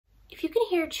if you can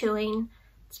hear chewing,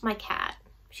 it's my cat.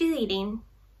 She's eating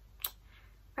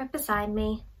right beside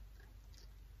me.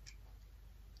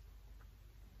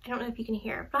 I don't know if you can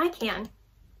hear, but I can.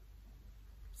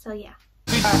 So yeah.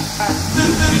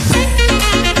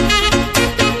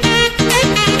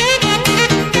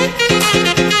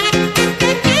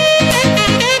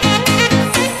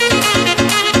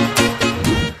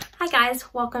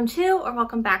 Welcome to or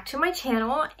welcome back to my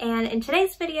channel, and in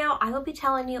today's video I will be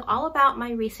telling you all about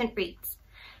my recent reads.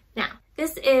 Now,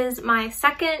 this is my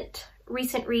second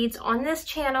recent reads on this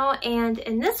channel, and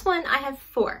in this one I have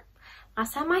 4.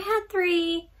 Last time I had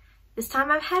 3, this time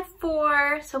I've had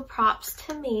 4, so props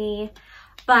to me.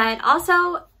 But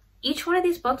also, each one of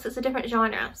these books is a different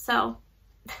genre, so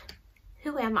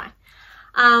who am I?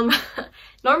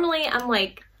 Normally I'm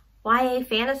like YA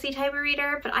fantasy type of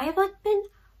reader, but I have been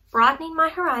broadening my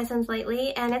horizons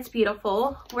lately, and it's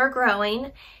beautiful. We're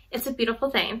growing. It's a beautiful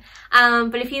thing.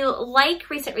 But if you like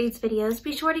recent reads videos,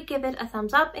 be sure to give it a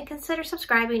thumbs up and consider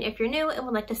subscribing if you're new and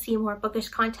would like to see more bookish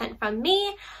content from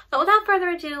me. But without further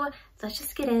ado, let's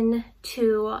just get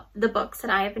into the books that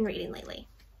I have been reading lately.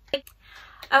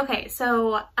 Okay,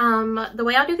 so the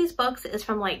way I'll do these books is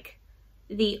from like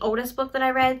the oldest book that I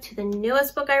read to the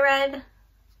newest book I read.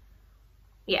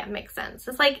 Yeah, it makes sense.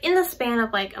 It's like in the span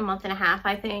of like a month and a half,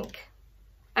 I think.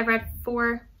 I've read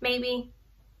 4, maybe.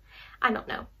 I don't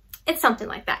know. It's something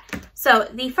like that. So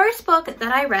the first book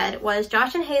that I read was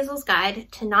Josh and Hazel's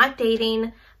Guide to Not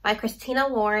Dating by Christina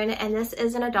Lauren, and this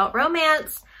is an adult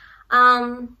romance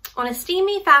on a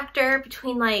steamy factor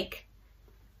between like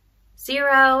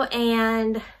 0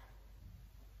 and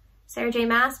Sarah J.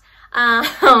 Maas.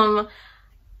 I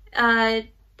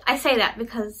say that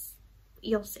because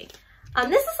you'll see.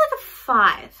 This is like a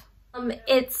 5.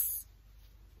 It's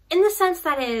in the sense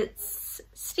that it's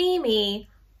steamy,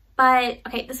 but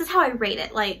okay, this is how I rate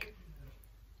it. Like,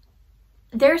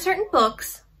 there are certain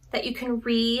books that you can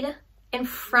read in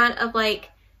front of like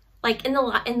in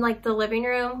the living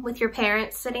room with your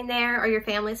parents sitting there or your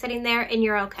family sitting there, and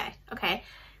you're okay. Okay,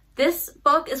 this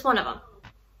book is one of them.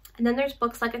 And then there's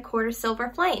books like A Court of Silver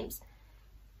Flames.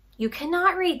 You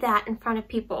cannot read that in front of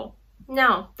people.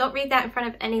 No, don't read that in front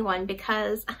of anyone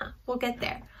because we'll get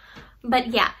there. But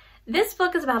yeah, this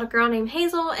book is about a girl named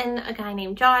Hazel and a guy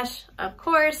named Josh, of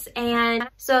course. And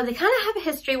so they kind of have a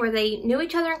history where they knew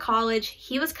each other in college.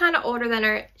 He was kind of older than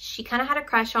her. She kind of had a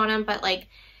crush on him, but like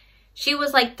she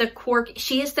was like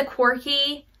she is the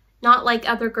quirky, not like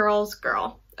other girls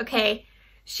girl, okay?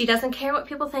 She doesn't care what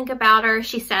people think about her.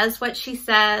 She says what she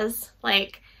says.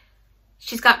 Like,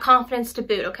 she's got confidence to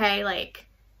boot, okay? Like,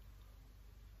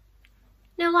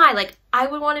 no lie, like, I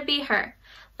would want to be her.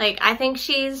 Like, I think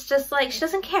she's just like, she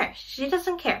doesn't care. She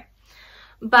doesn't care.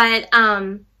 But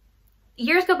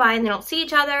years go by and they don't see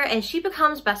each other, and she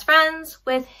becomes best friends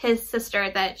with his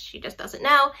sister that she just doesn't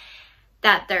know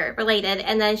that they're related.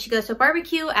 And then she goes to a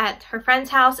barbecue at her friend's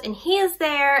house, and he is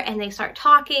there, and they start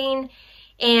talking,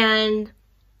 and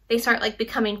they start like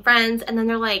becoming friends. And then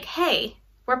they're like, hey,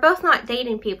 we're both not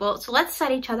dating people, so let's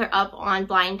set each other up on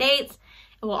blind dates.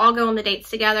 We'll all go on the dates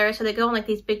together. So they go on like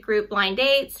these big group blind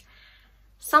dates.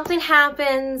 Something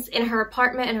happens in her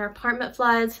apartment, and her apartment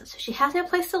floods. So she has no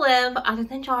place to live other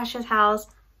than Josh's house,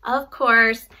 of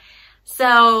course.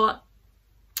 So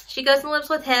she goes and lives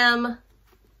with him.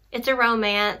 It's a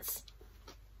romance.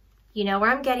 You know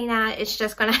where I'm getting at. It's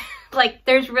just gonna, like,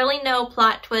 there's really no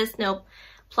plot twist, no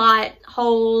plot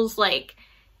holes. Like,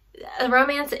 a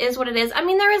romance is what it is. I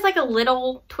mean, there is like a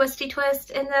little twisty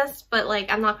twist in this, but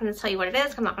like, I'm not going to tell you what it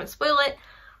is. I'm not going to spoil it,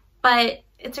 but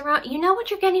it's around, you know what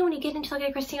you're getting when you get into like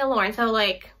a Christina Lauren. So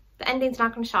like, the ending's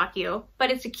not going to shock you, but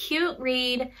it's a cute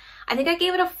read. I think I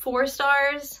gave it a 4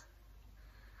 stars.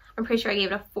 I'm pretty sure I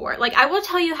gave it a 4. Like, I will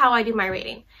tell you how I do my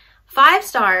rating. 5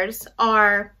 stars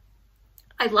are,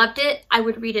 I loved it, I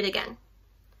would read it again.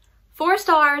 4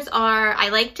 stars are, I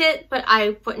liked it, but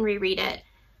I wouldn't reread it.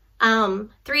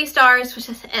 3 stars, which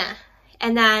is eh.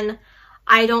 And then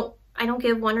I don't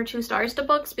give 1 or 2 stars to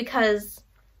books because,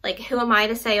 like, who am I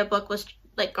to say a book was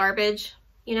like garbage,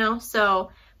 you know? So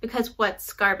because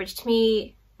what's garbage to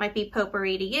me might be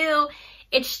potpourri to you.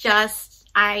 It's just,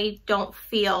 I don't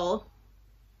feel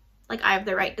like I have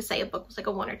the right to say a book was like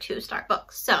a 1 or 2 star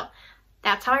book. So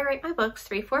that's how I rate my books,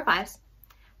 3, 4, 5s.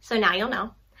 So now you'll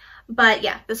know. But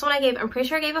yeah, this one I'm pretty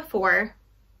sure I gave a 4.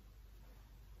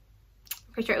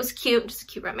 Pretty sure it was cute, just a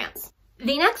cute romance.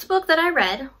 The next book that I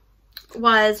read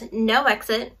was No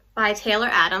Exit by Taylor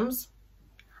Adams.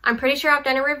 I'm pretty sure I've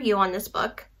done a review on this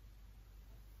book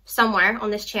somewhere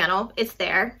on this channel. It's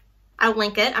there. I'll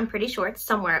link it. I'm pretty sure it's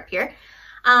somewhere up here.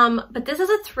 But this is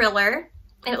a thriller,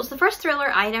 and it was the first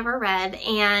thriller I'd ever read,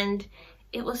 and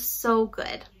It was so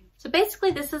good. So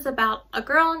basically this is about a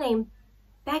girl named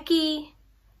Becky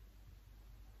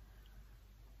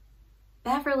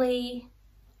Beverly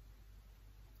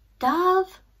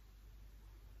Dove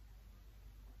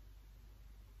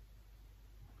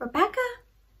Rebecca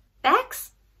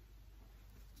Bex.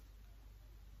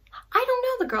 I don't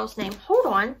know the girl's name. Hold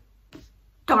on.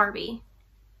 Darby.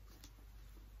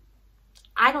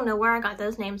 I don't know where I got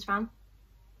those names from.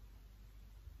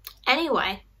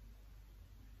 Anyway.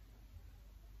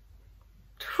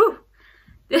 Whew.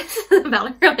 This is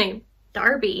about a girl named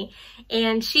Darby.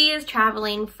 And she is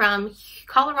traveling from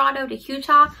Colorado to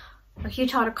Utah. Or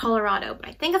Utah to Colorado. But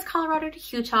I think it's Colorado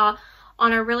to Utah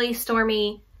on a really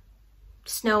stormy,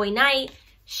 snowy night.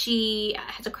 She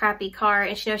has a crappy car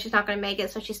and she knows she's not going to make it,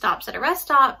 so she stops at a rest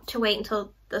stop to wait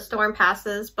until the storm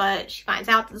passes, but she finds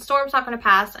out that the storm's not going to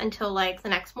pass until like the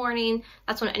next morning.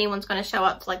 That's when anyone's going to show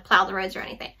up to like plow the roads or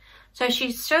anything. So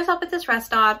she shows up at this rest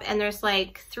stop and there's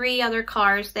like 3 other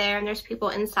cars there and there's people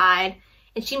inside,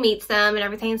 and she meets them and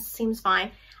everything seems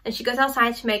fine. And she goes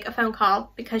outside to make a phone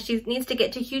call because she needs to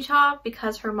get to Utah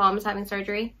because her mom is having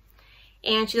surgery.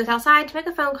 And she goes outside to make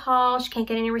a phone call. She can't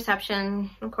get any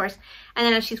reception, of course. And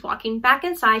then as she's walking back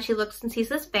inside, she looks and sees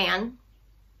this van.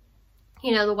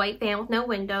 You know, the white van with no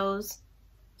windows,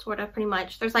 sort of, pretty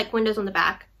much. There's like windows on the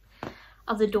back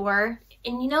of the door.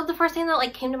 And you know, the first thing that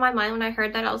like came to my mind when I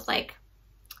heard that, I was like,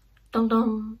 dum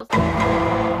dum.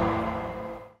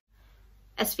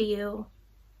 SVU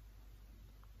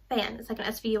van. It's like an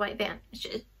SVU white van.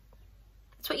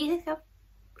 It's what you think of.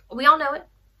 We all know it.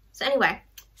 So anyway,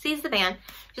 sees the van.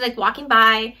 She's like walking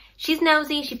by. She's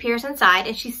nosy. She peers inside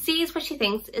and she sees what she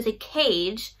thinks is a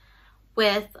cage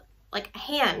with like a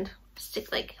hand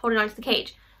stick, like holding onto the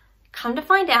cage. Come to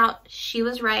find out, she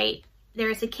was right.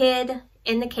 There's a kid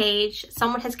in the cage.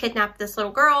 Someone has kidnapped this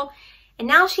little girl and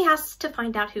now she has to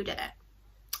find out who did it.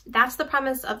 That's the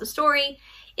premise of the story.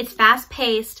 It's fast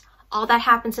paced. All that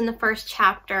happens in the first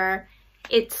chapter.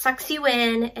 It sucks you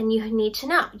in and you need to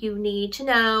know. You need to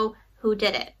know who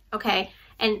did it. Okay.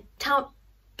 And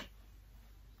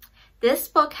this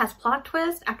book has plot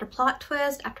twist after plot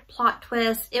twist after plot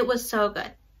twist. It was so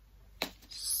good.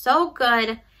 So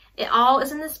good. It all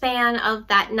is in the span of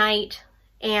that night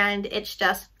and it's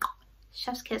just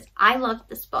chef's kiss. I love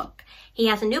this book. He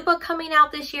has a new book coming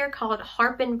out this year called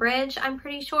Harp and Bridge, I'm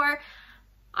pretty sure.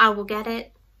 I will get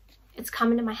it. It's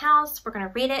coming to my house. We're going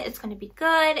to read it. It's going to be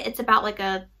good. It's about like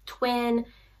a twin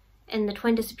and the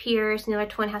twin disappears and the other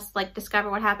twin has to like discover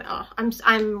what happened. Oh,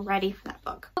 I'm ready for that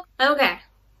book. Okay.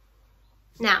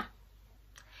 Now,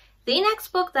 the next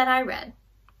book that I read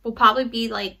will probably be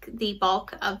like the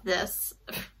bulk of this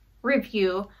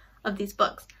review of these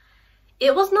books.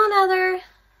 It was none other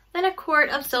than A Court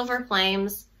of Silver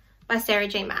Flames by Sarah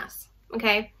J. Maas.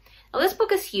 Okay. Now this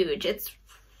book is huge. It's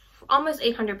almost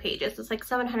 800 pages. It's like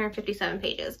 757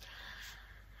 pages.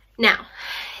 Now,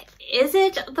 is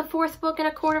it the 4th book in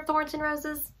A Court of Thorns and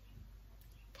Roses?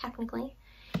 Technically.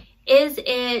 Is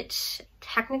it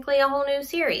technically a whole new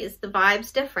series? The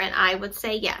vibe's different. I would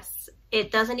say yes.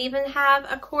 It doesn't even have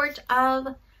a court of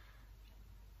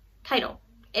title.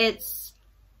 It's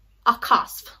a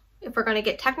COSF. If we're going to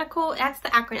get technical, that's the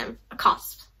acronym, a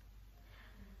COSF.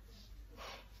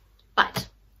 But,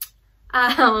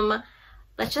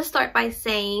 let's just start by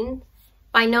saying,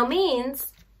 by no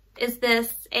means is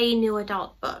this a new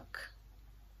adult book.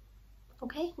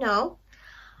 Okay, no.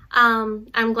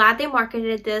 I'm glad they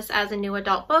marketed this as a new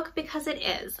adult book because it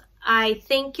is. I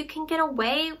think you can get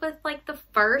away with like the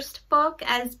first book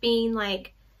as being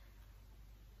like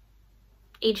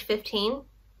age 15.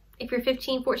 If you're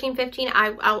 15, 14, 15,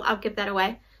 I'll give that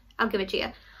away. I'll give it to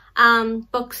you.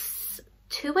 Books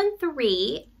 2 and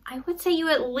 3, I would say you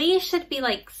at least should be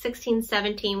like 16,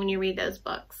 17 when you read those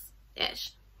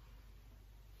books-ish.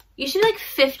 You should be like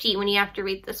 50 when you have to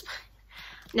read this book.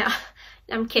 No,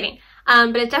 I'm kidding.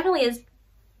 But it definitely is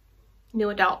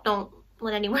new adult. Don't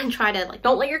let anyone try to, like,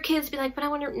 don't let your kids be like, but I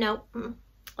wonder, no.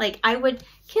 Like, I would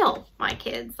kill my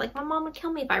kids. Like, my mom would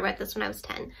kill me if I read this when I was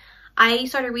 10. I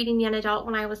started reading young adult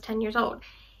when I was 10 years old.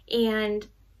 And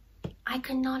I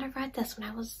could not have read this when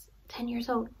I was 10 years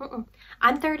old.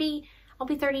 I'm 30. I'll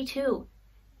be 32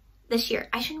 this year.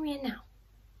 I shouldn't read it now.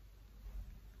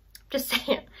 Just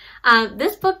saying.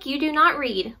 This book you do not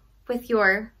read with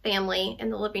your family in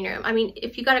the living room. I mean,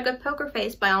 if you got a good poker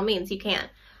face, by all means, you can.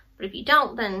 But if you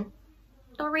don't, then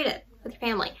don't read it with your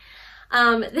family.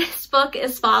 This book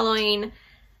is following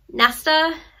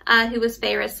Nesta, who is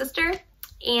Feyre's sister,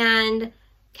 and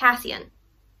Cassian.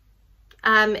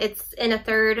 It's in a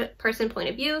third person point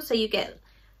of view, so you get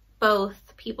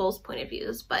both people's point of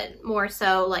views, but more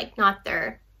so like not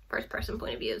their first person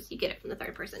point of views. You get it from the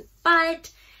third person. But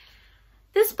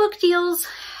this book deals,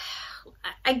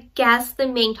 I guess the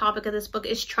main topic of this book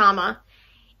is trauma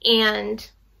and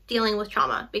dealing with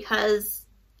trauma, because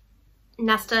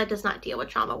Nesta does not deal with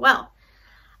trauma well.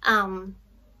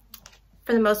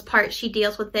 For the most part, she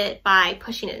deals with it by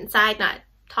pushing it inside, not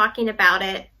talking about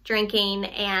it, drinking,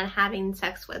 and having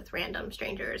sex with random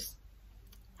strangers.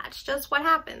 That's just what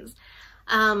happens.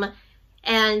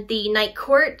 And the night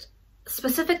court,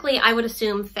 specifically, I would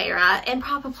assume Farah, and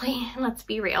probably, let's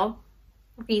be real,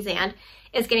 Rhysand,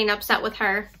 is getting upset with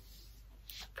her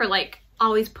for, like,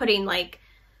 always putting, like,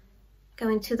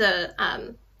 going to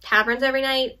the taverns every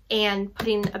night and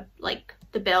putting, like,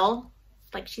 the bill.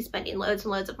 Like, she's spending loads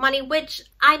and loads of money, which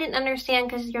I didn't understand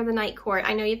because you're the night court.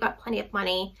 I know you've got plenty of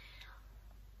money.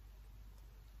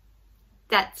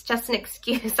 That's just an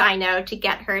excuse, I know, to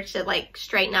get her to, like,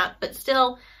 straighten up. But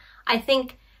still, I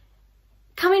think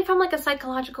coming from, like, a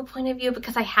psychological point of view,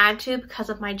 because I had to because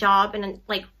of my job and,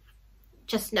 like,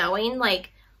 just knowing,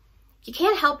 like, you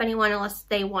can't help anyone unless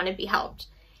they want to be helped.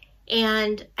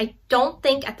 And I don't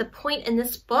think at the point in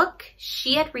this book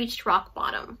she had reached rock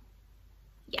bottom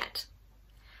yet.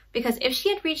 Because if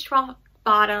she had reached rock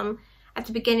bottom at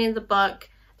the beginning of the book,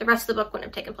 the rest of the book wouldn't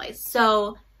have taken place.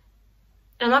 So,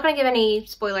 and I'm not going to give any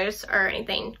spoilers or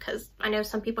anything because I know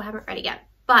some people haven't read it yet.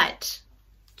 But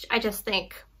I just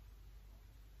think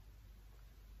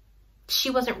she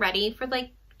wasn't ready for,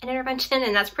 like, an intervention,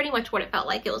 and that's pretty much what it felt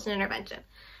like. It was an intervention.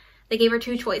 They gave her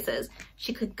two choices.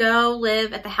 She could go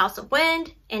live at the House of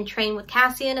Wind and train with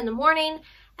Cassian in the morning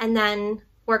and then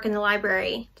work in the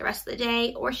library the rest of the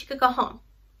day, or she could go home.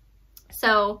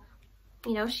 So,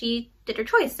 you know, she did her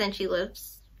choice and she went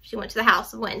to the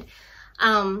House of Wind.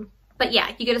 But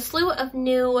yeah, you get a slew of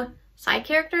new side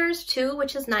characters too,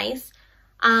 which is nice.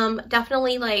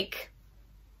 Definitely, like,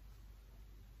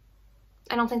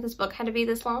 I don't think this book had to be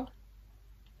this long.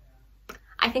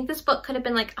 I think this book could have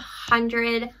been like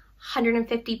 100,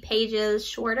 150 pages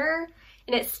shorter,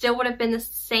 and it still would have been the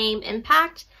same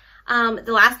impact. The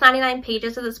last 99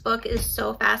 pages of this book is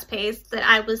so fast paced that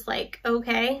I was like,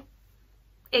 okay.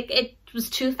 It was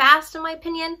too fast in my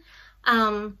opinion.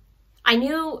 I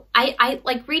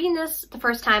like reading this the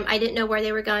first time, I didn't know where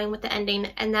they were going with the ending.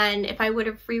 And then if I would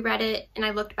have reread it and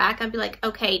I looked back, I'd be like,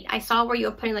 okay, I saw where you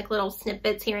were putting like little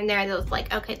snippets here and there. That was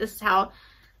like, okay, this is how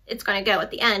it's going to go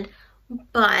at the end.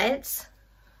 But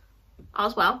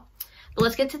all's well. But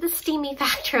let's get to the steamy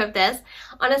factor of this.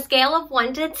 On a scale of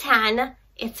 1 to 10,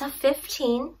 it's a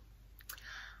 15.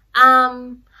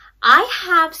 I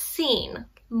have seen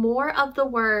more of the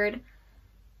word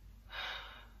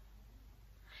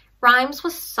rhymes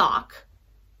with sock,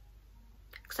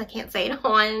 because I can't say it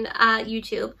on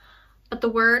YouTube, but the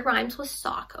word rhymes with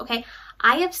sock, okay?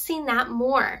 I have seen that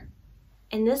more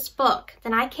in this book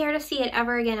than I care to see it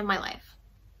ever again in my life.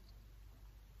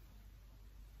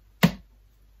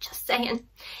 Just saying.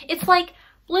 It's like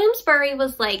Bloomsbury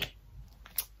was like,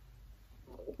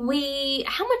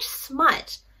 how much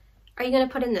smut are you going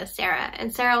to put in this, Sarah?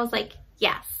 And Sarah was like,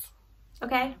 yes.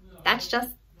 Okay? That's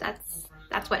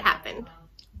what happened.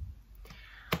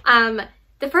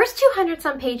 The first 200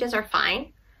 some pages are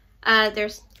fine.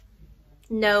 There's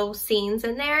no scenes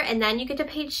in there. And then you get to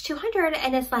page 200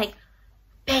 and it's like,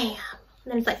 bam.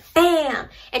 And then it's like, bam.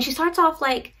 And she starts off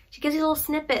like, she gives you little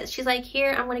snippets. She's like,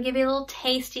 here, I'm going to give you a little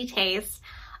tasty taste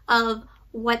of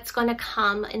what's going to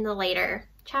come in the later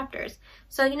chapters.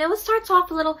 So, you know, it starts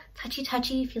off a little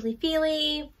touchy-touchy,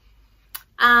 feely-feely,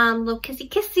 little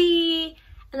kissy-kissy,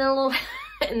 and then a little,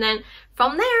 and then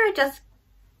from there, it just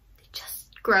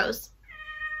grows.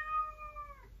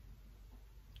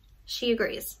 She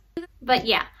agrees. But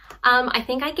yeah, I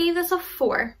think I gave this a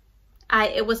 4.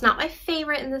 It was not my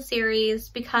favorite in the series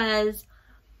because,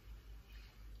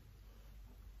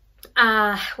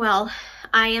 well,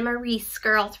 I am a Rhys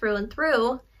girl through and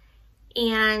through,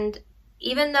 and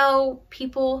even though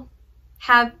people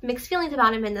have mixed feelings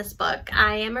about him in this book,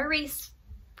 I am a Rhys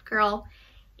girl,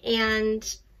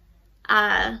 and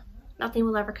nothing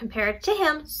will ever compare to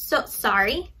him. So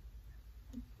sorry.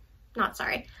 Not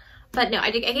sorry. But no,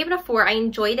 I gave it a 4. I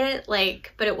enjoyed it,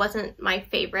 like, but it wasn't my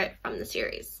favorite from the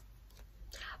series.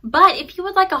 But if you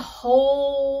would like a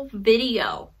whole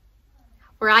video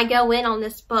where I go in on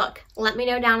this book, let me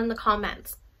know down in the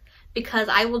comments, because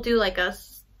I will do like a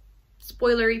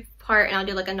spoilery part and I'll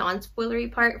do like a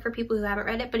non-spoilery part for people who haven't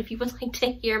read it. But if you would like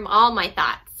to hear all my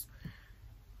thoughts,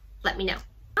 let me know.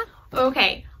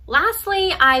 Okay,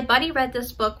 lastly, I buddy read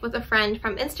this book with a friend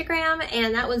from Instagram,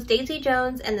 and that was Daisy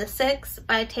Jones and the Six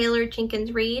by Taylor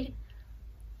Jenkins Reid.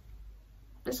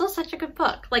 This was such a good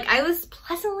book. Like, I was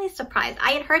pleasantly surprised.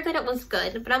 I had heard that it was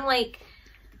good, but I'm like,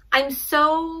 I'm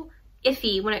so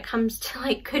iffy when it comes to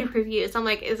like good reviews. I'm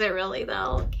like, is it really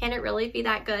though? Can it really be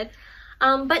that good?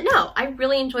 But no, I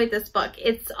really enjoyed this book.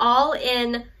 It's all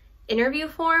in interview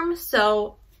form,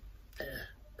 so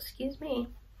excuse me.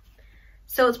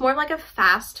 So it's more like a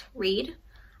fast read,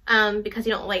 because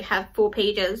you don't like have full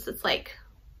pages. It's like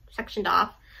sectioned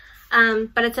off.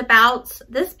 But it's about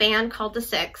this band called The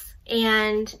Six,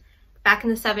 and back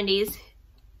in the 70s,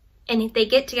 and they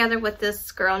get together with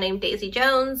this girl named Daisy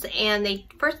Jones, and they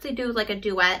do like a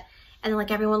duet, and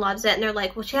like everyone loves it, and they're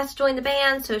like, well, she has to join the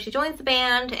band, so she joins the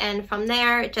band, and from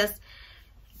there it just,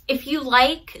 if you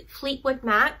like Fleetwood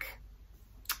Mac,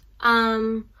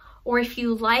 or if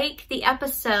you like the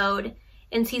episode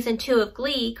in season 2 of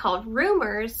Glee called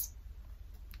Rumors,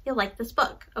 you'll like this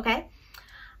book, okay?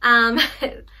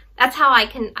 That's how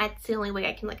it's the only way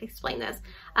I can like explain this,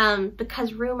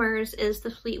 because Rumors is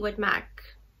the Fleetwood Mac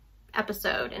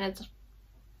episode, and it's,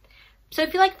 so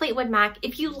if you like Fleetwood Mac,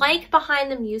 if you like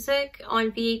Behind the Music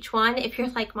on VH1, if you're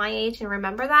like my age and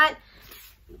remember that,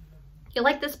 you'll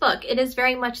like this book. It is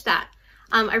very much that.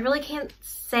 I really can't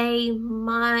say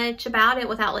much about it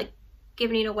without like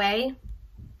giving it away,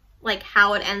 like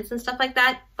how it ends and stuff like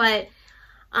that, but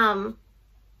no,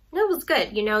 it was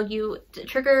good. You know,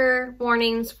 trigger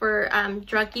warnings for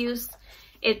drug use,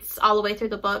 it's all the way through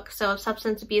the book, so if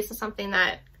substance abuse is something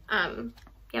that you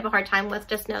have a hard time with,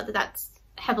 just know that that's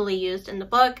heavily used in the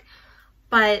book.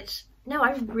 But no,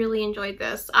 I really enjoyed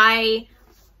this. I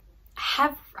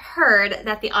have heard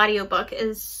that the audiobook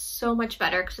is so much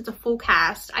better because it's a full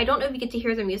cast. I don't know if you get to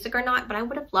hear the music or not, but I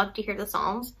would have loved to hear the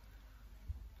songs.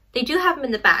 They do have them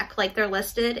in the back, like they're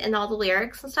listed and all the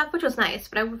lyrics and stuff, which was nice,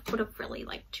 but I would have really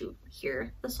liked to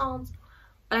hear the songs.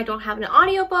 But I don't have an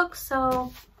audiobook,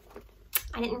 so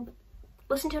I didn't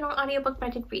listen to an audiobook, but I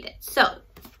did read it. So,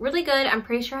 really good. I'm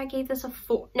pretty sure I gave this a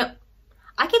 4. No,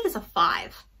 I gave this a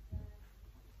 5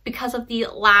 because of the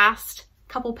last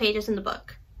couple pages in the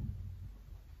book.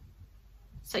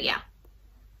 So yeah,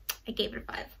 I gave it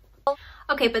a 5.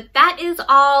 Okay, but that is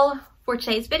all for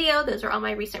today's video. Those are all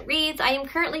my recent reads. I am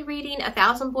currently reading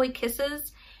 1,000 Boy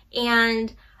Kisses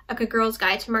and A Good Girl's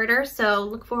Guide to Murder, so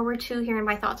look forward to hearing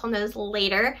my thoughts on those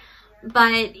later.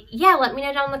 But yeah, let me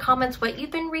know down in the comments what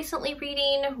you've been recently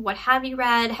reading. What have you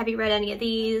read? Have you read any of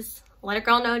these? Let a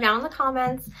girl know down in the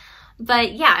comments.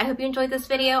 But yeah, I hope you enjoyed this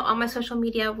video. All my social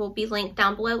media will be linked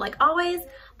down below like always.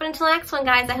 But until the next one,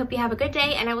 guys, I hope you have a good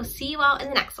day, and I will see you all in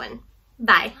the next one.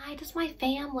 Bye. Why does my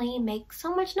family make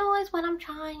so much noise when I'm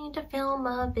trying to film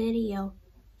a video?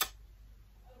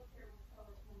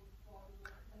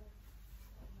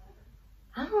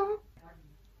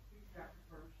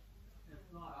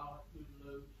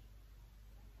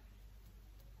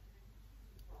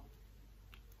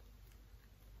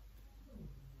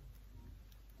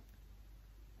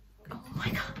 Oh my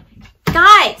god.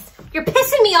 Guys, you're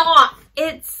pissing me off.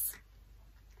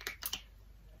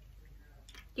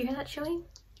 You hear that chewing?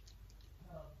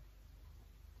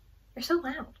 You're so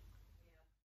loud.